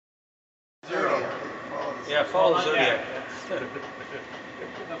Yeah, follow Zodiac.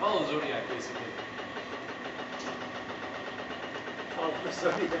 I follow Zodiac, basically. Follow the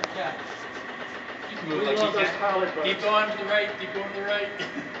Zodiac. Yeah. Keep moving We like love you those can. pilot boats. Keep going to the right, keep going to the right.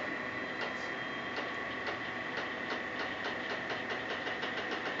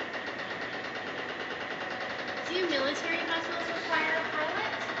 Do military vessels require a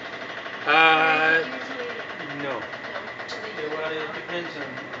pilot? No. No. Yeah, well, it depends on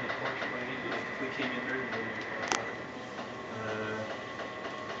the port you're going into. Like if we came in here, we wouldn't require a pilot.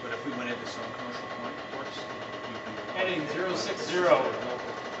 But if we went into some commercial ports, we can. Heading 060.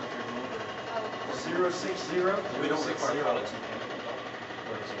 060. We don't require pilots in Canada at all.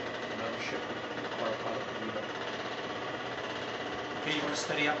 Whereas another ship would require a pilot, but we don't. Okay, you want to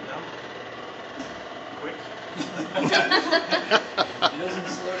steady up now? Quick. He doesn't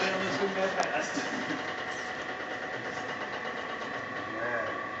slow down this one that fast.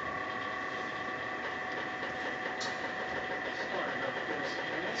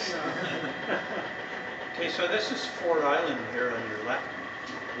 Okay, so this is Ford Island here on your left,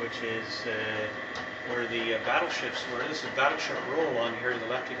 which is where the battleships were. This is Battleship Row along here to the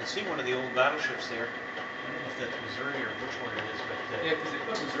left. You can see one of the old battleships there. I don't know if that's Missouri or which one it is, but Yeah, because they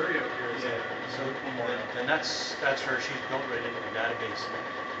put Missouri out here. so and that's her. She's built right into the database.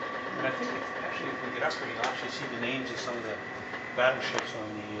 And I think actually if we get up here, you'll actually see the names of some of the battleships on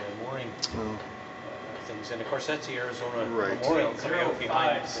the mooring things. And of course, that's the Arizona Memorial coming out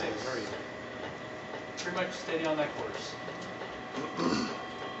behind it. Pretty much steady on that course.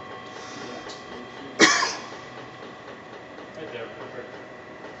 Right there, perfect.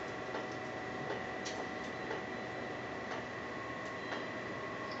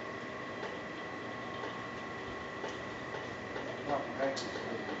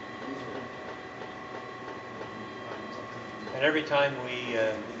 And every time we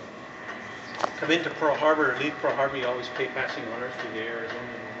come into Pearl Harbor or leave Pearl Harbor, you always pay passing honors to the Arizona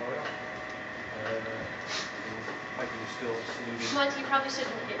Memorial. I can still salute. Monty, you probably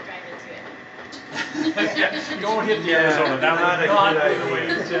shouldn't drive into it. Yeah, don't hit the Arizona. That would not be the way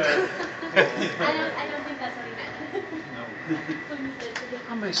to. I don't think that's what he meant.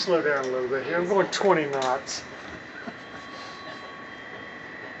 I may slow down a little bit here. I'm going 20 knots.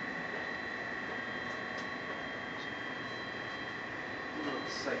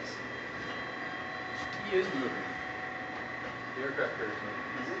 He is moving. The aircraft carrier is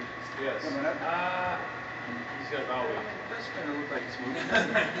moving. Yes. Coming up? He's got a bow wing. It does kind of look like it's moving.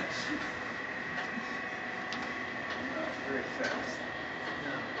 Very fast.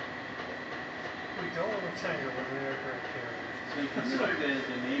 We don't want to tangle with an aircraft carrier. So you can see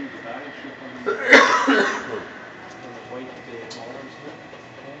the name of the battleship on the white columns here.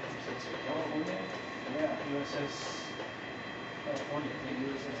 It's California. Yeah. USS California.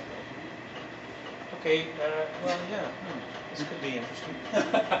 USS California. Okay, well, yeah, this could be interesting.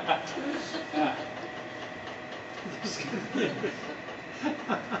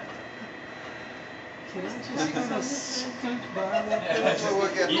 Can I just kind of scoot by that? That's what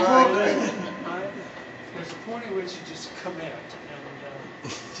we'll get You by. There's a point at which you just commit.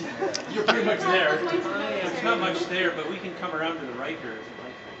 And, You're pretty much there. There's not much there, but we can come around to the right here if you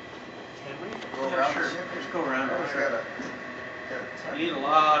like. can we? Go Yeah, around sure. the ship. Just go around. Oh, we Sure. got a You need a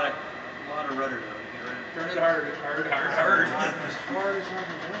lot of rudder now to get around. Turn it hard, hard, hard, hard. As hard as I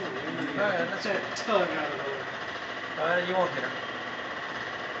can go. Yeah, that's that tug out of the way. You won't hit her.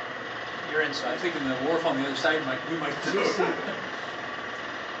 You're I'm inside. thinking the wharf on the other side we might do.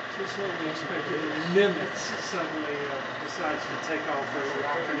 Just what we expected. Nimitz suddenly decides to take off over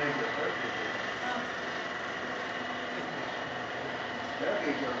afternoon. There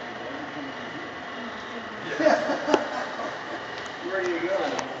you go. Where do you go?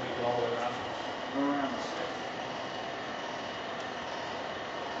 All the way around. Around.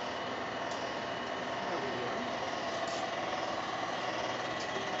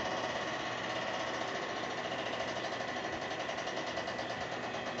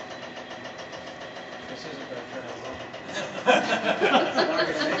 This isn't going to turn out well.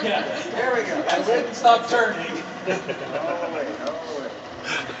 Yeah. There we go. I wouldn't stop turning. No way, no way.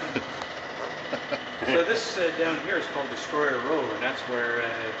 So this down here is called Destroyer Row, and that's where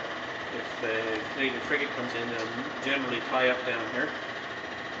if the fleet and frigate comes in, they'll generally tie up down here.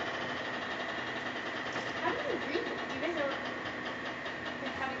 How do you read? You guys are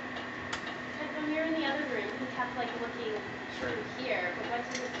having. Because when we were in the other room, he kept like looking through here, but what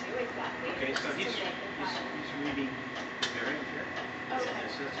does this do exactly? Okay, so Just he's to make the file. reading the bearing here. Okay.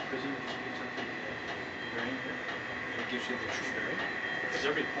 This is prison, which gives up the bearing here. It gives you the true bearing. Because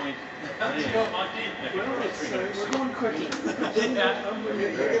every point. Let's go, Monty. Well, we're going quickly. Yeah.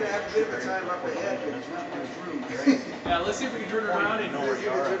 You're going to have to bit of a time up ahead, but there's not much room, right? Yeah, let's see if we can turn it around and Let's see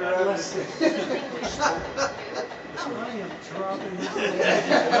if we can turn around. Listen, I am dropping this.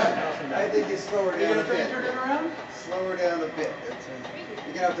 I think you slow her Are you down a gonna try and bit. turn it around? Slow her down a bit.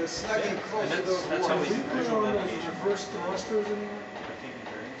 You're gonna have to snug in close to those that's how Have we we walls. do put visual on those navigation. reverse thrusters anymore? Taking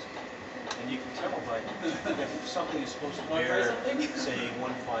bearings. And you can tell by, if something is supposed to Wanna try bear, something? say,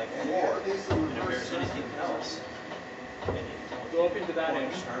 154, Yeah, these are and it reverse bears anything thrusters. else, and you can tell. Go up into that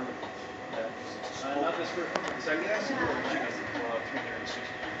Point end. starboard, that is a Not spoke. this first one, the second. Yes, You can draw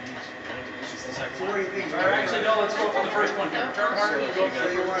 360 degrees. This is the second So what do you think? Or actually, no, let's go for the first one here. Turn harder, you go So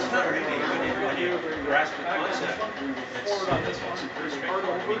you want Not really, when you grasp the Back on this concept, one, it's forward on this one, it's pretty hard straightforward.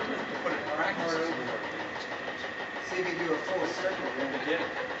 over. To put it in practice, it's a little more See if you do a full circle I then. did it.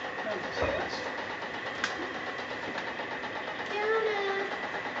 So it's-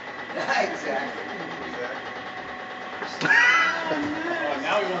 Exactly. Oh,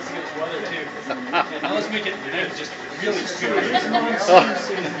 now he wants to get his weather too. Now let's make it just really scary. It's monsoon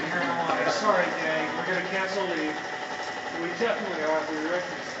season here in Hawaii. Sorry, gang, we're gonna cancel leave. We definitely are, we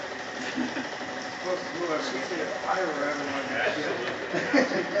recognize. Supposed to move every day. Fire everyone.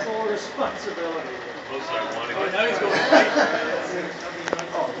 Take full responsibility. Oh, now he's going right.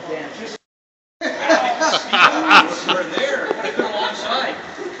 Oh, damn. Just We're there, put it alongside.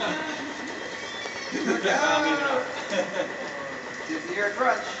 Did the air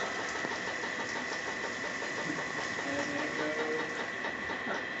crunch.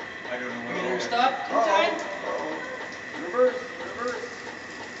 I don't know You get her to stop? Uh-oh. Reverse, reverse.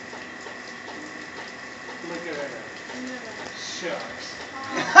 look at that. Shucks.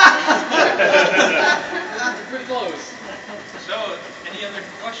 You're pretty close. So, any other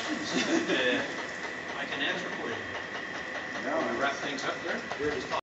questions that I can answer for you? No, We wrap things up there?